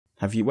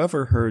Have you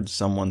ever heard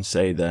someone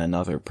say that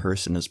another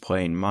person is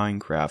playing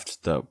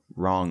Minecraft the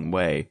wrong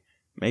way?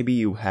 Maybe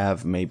you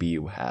have, maybe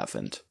you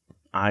haven't.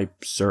 I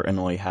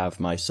certainly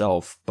have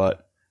myself,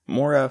 but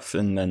more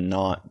often than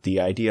not, the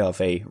idea of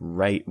a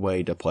right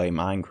way to play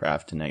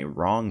Minecraft and a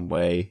wrong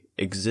way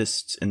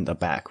exists in the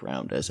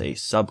background as a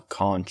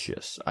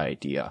subconscious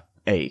idea.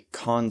 A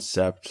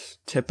concept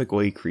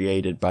typically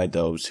created by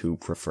those who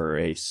prefer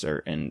a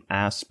certain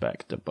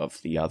aspect above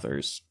the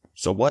others.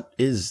 So what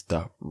is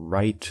the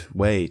right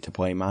way to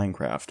play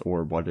Minecraft,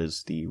 or what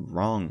is the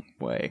wrong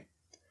way?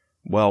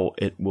 Well,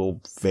 it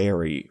will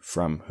vary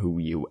from who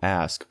you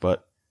ask,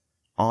 but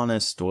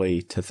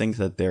honestly, to think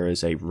that there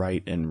is a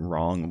right and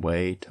wrong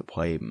way to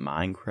play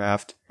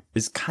Minecraft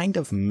is kind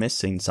of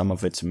missing some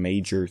of its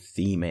major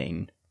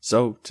theming.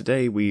 So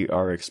today we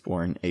are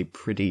exploring a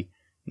pretty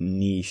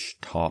niche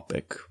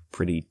topic,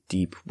 pretty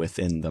deep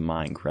within the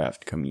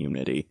Minecraft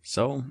community.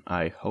 So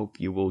I hope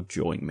you will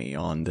join me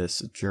on this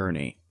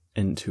journey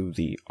into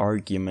the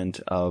argument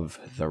of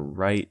the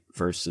right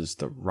versus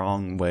the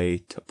wrong way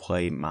to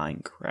play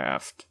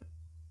Minecraft.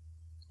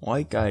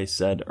 Like I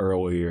said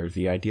earlier,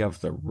 the idea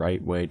of the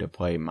right way to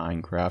play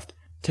Minecraft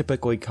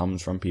typically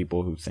comes from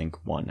people who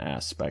think one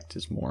aspect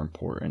is more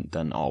important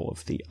than all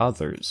of the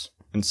others.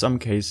 In some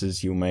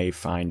cases, you may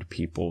find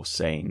people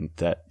saying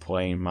that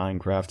playing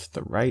Minecraft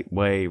the right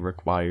way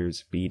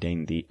requires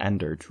beating the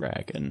Ender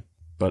Dragon,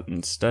 but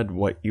instead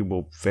what you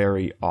will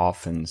very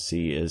often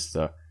see is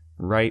the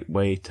right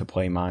way to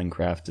play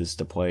Minecraft is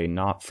to play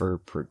not for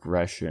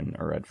progression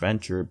or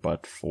adventure,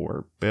 but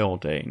for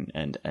building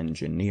and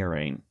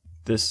engineering.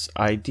 This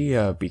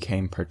idea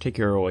became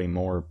particularly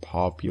more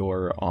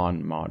popular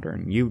on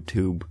modern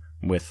YouTube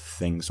with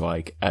things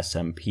like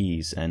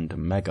SMPs and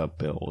mega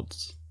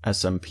builds.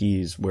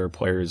 SMPs where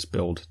players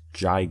build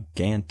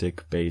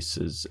gigantic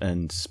bases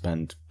and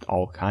spend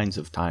all kinds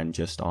of time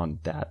just on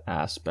that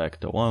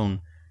aspect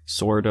alone,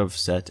 sort of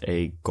set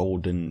a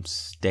golden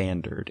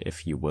standard,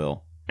 if you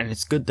will. And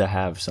it's good to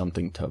have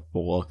something to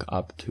look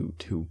up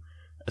to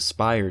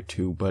aspire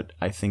to, but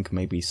I think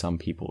maybe some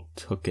people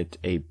took it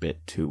a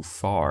bit too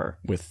far,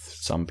 with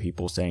some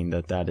people saying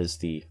that that is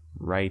the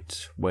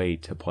right way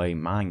to play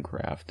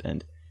Minecraft,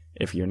 and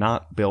if you're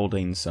not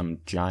building some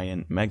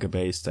giant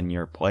megabase, then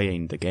you're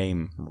playing the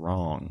game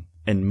wrong.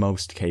 In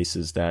most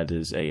cases, that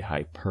is a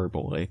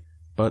hyperbole,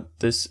 but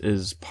this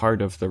is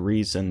part of the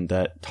reason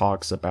that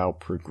talks about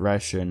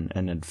progression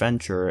and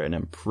adventure and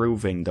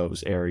improving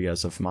those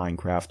areas of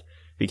Minecraft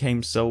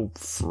became so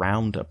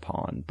frowned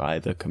upon by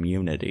the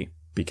community,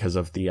 because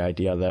of the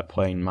idea that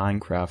playing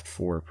Minecraft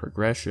for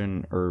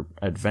progression or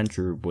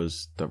adventure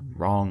was the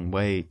wrong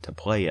way to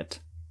play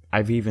it.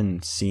 I've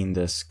even seen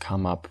this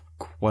come up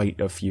quite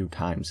a few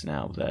times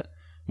now, that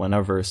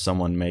whenever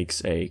someone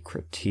makes a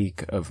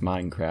critique of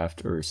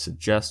Minecraft or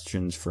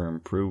suggestions for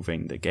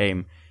improving the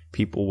game,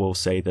 people will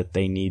say that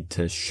they need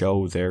to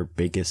show their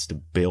biggest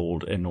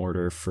build in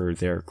order for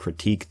their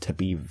critique to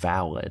be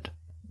valid,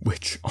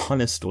 which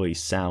honestly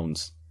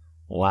sounds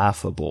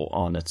laughable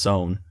on its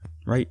own,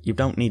 right? You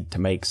don't need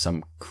to make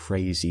some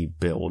crazy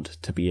build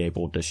to be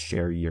able to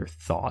share your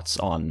thoughts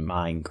on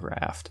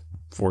Minecraft.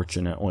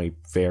 Fortunately,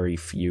 very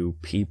few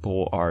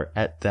people are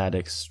at that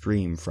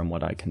extreme from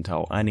what I can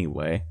tell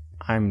anyway.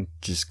 I'm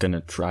just gonna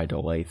try to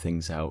lay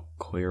things out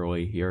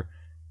clearly here.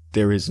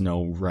 There is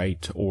no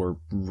right or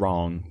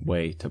wrong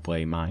way to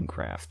play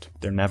Minecraft.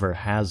 There never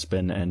has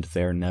been and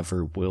there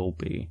never will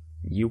be.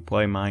 You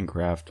play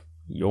Minecraft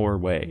your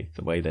way,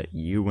 the way that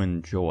you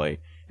enjoy,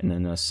 and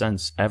in a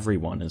sense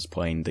everyone is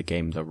playing the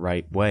game the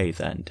right way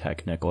then,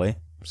 technically.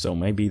 So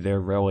maybe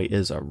there really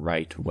is a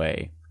right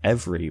way.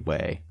 Every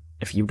way.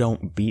 If you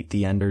don't beat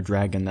the Ender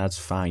Dragon, that's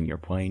fine, you're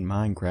playing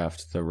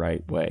Minecraft the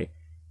right way.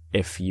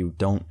 If you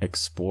don't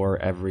explore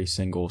every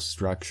single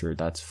structure,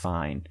 that's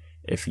fine.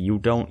 If you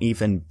don't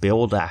even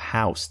build a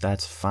house,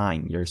 that's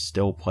fine, you're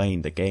still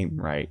playing the game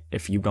right.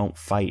 If you don't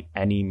fight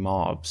any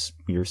mobs,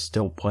 you're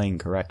still playing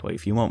correctly.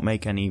 If you won't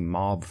make any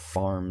mob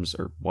farms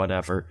or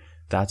whatever,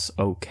 that's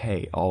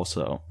okay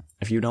also.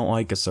 If you don't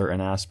like a certain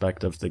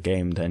aspect of the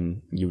game,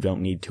 then you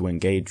don't need to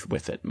engage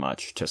with it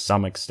much. To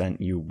some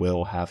extent, you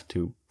will have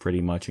to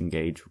pretty much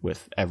engage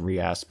with every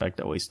aspect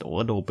at least a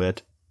little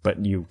bit,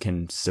 but you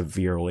can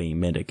severely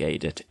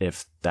mitigate it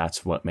if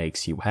that's what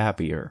makes you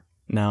happier.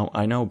 Now,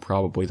 I know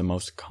probably the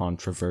most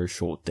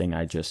controversial thing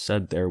I just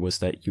said there was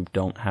that you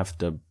don't have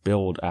to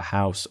build a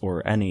house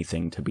or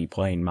anything to be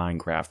playing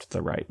Minecraft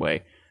the right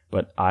way,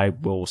 but I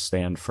will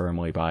stand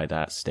firmly by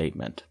that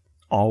statement.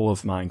 All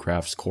of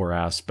Minecraft's core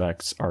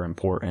aspects are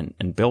important,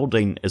 and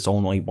building is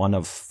only one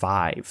of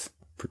 5.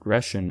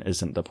 Progression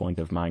isn't the point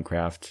of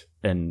Minecraft,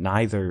 and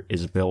neither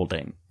is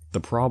building. The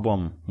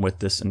problem with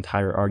this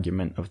entire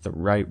argument of the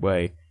right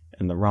way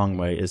and the wrong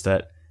way is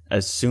that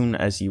as soon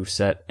as you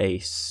set a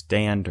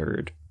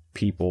standard,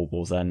 people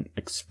will then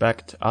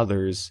expect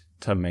others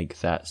to make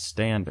that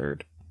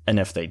standard. And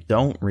if they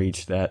don't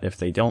reach that, if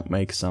they don't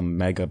make some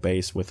mega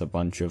base with a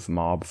bunch of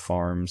mob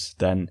farms,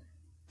 then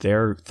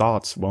their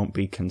thoughts won't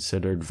be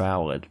considered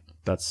valid.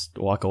 That's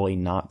luckily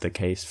not the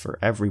case for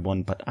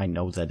everyone, but I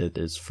know that it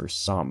is for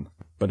some.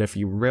 But if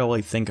you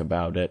really think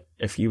about it,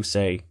 if you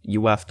say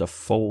you have to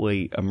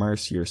fully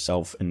immerse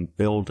yourself in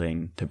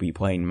building to be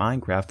playing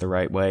Minecraft the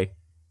right way,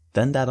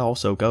 then that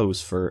also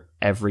goes for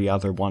every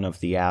other one of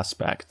the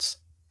aspects.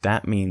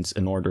 That means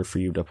in order for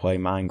you to play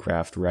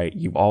Minecraft right,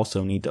 you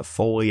also need to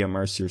fully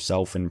immerse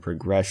yourself in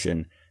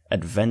progression,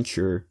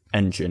 adventure,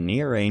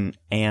 engineering,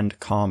 and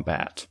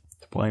combat.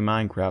 To play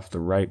Minecraft the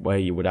right way,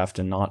 you would have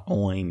to not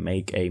only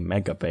make a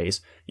mega base,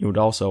 you would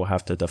also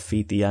have to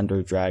defeat the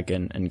Ender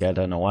Dragon and get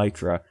an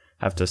Elytra,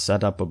 have to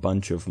set up a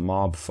bunch of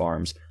mob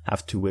farms,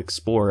 have to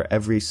explore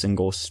every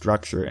single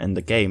structure in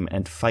the game,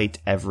 and fight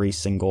every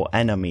single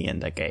enemy in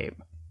the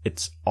game.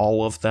 It's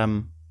all of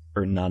them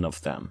or none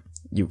of them.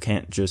 You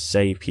can't just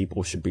say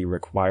people should be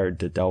required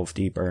to delve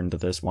deeper into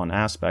this one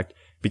aspect,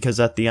 because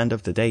at the end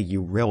of the day,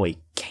 you really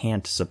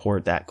can't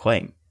support that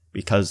claim,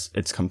 because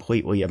it's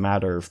completely a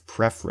matter of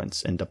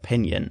preference and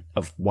opinion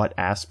of what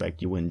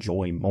aspect you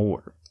enjoy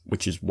more,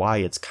 which is why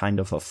it's kind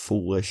of a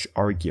foolish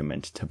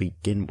argument to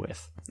begin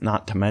with.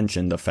 Not to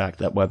mention the fact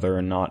that whether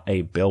or not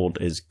a build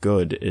is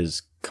good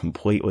is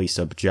completely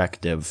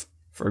subjective.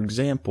 For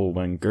example,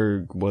 when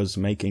Gerg was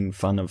making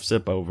fun of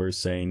Zipover,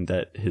 saying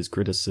that his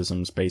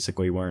criticisms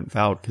basically weren't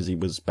valid because he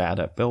was bad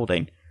at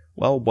building,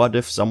 well, what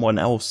if someone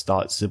else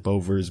thought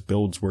Zipover's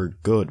builds were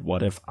good?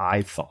 What if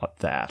I thought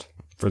that?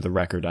 For the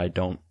record, I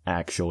don't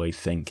actually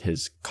think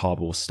his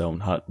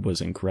cobblestone hut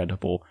was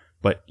incredible,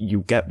 but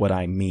you get what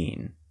I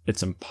mean.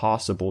 It's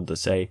impossible to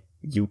say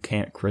you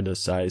can't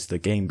criticize the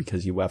game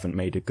because you haven't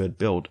made a good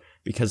build,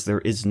 because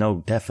there is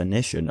no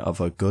definition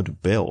of a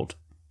good build.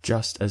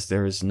 Just as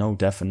there is no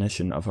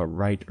definition of a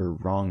right or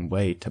wrong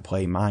way to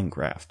play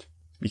Minecraft.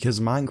 Because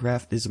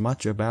Minecraft is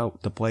much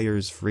about the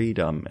player's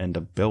freedom and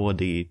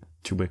ability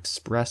to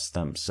express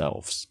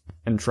themselves.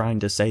 And trying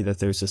to say that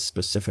there's a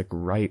specific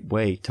right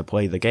way to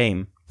play the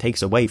game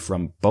takes away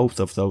from both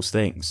of those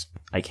things.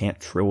 I can't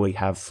truly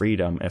have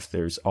freedom if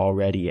there's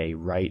already a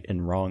right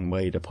and wrong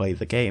way to play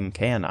the game,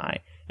 can I?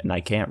 And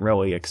I can't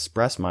really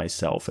express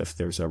myself if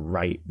there's a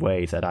right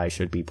way that I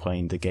should be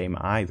playing the game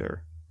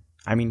either.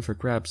 I mean, for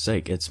crap's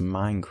sake, it's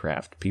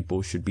Minecraft.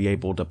 People should be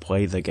able to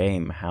play the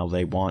game how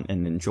they want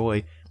and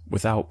enjoy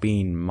without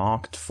being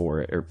mocked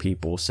for it or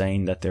people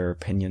saying that their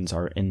opinions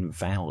are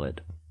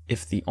invalid.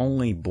 If the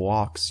only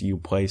blocks you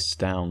placed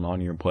down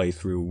on your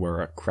playthrough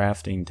were a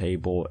crafting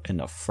table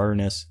and a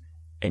furnace,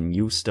 and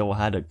you still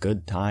had a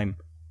good time,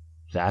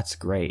 that's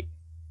great.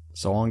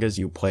 So long as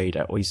you played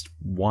at least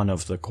one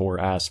of the core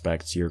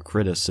aspects, your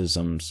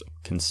criticisms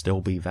can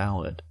still be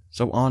valid.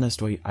 So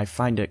honestly, I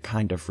find it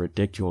kind of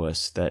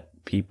ridiculous that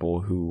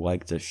people who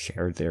like to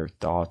share their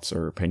thoughts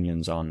or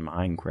opinions on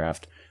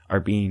Minecraft are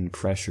being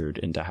pressured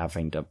into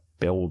having to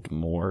build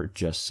more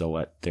just so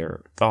that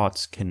their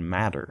thoughts can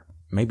matter.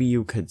 Maybe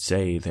you could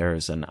say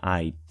there's an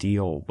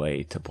ideal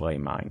way to play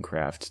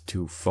Minecraft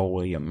to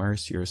fully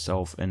immerse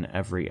yourself in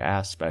every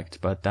aspect,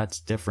 but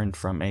that's different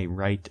from a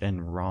right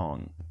and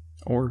wrong.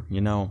 Or,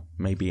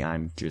 maybe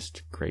I'm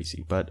just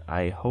crazy, but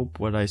I hope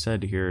what I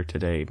said here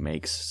today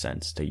makes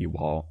sense to you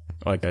all.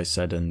 Like I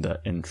said in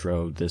the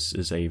intro, this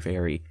is a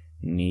very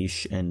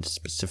niche and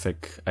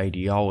specific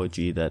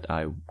ideology that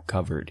I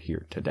covered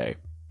here today.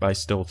 But I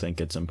still think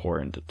it's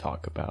important to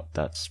talk about.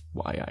 That's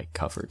why I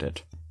covered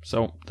it.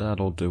 So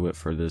that'll do it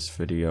for this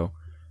video.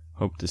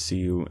 Hope to see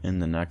you in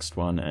the next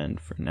one, and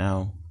for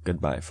now,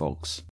 goodbye folks.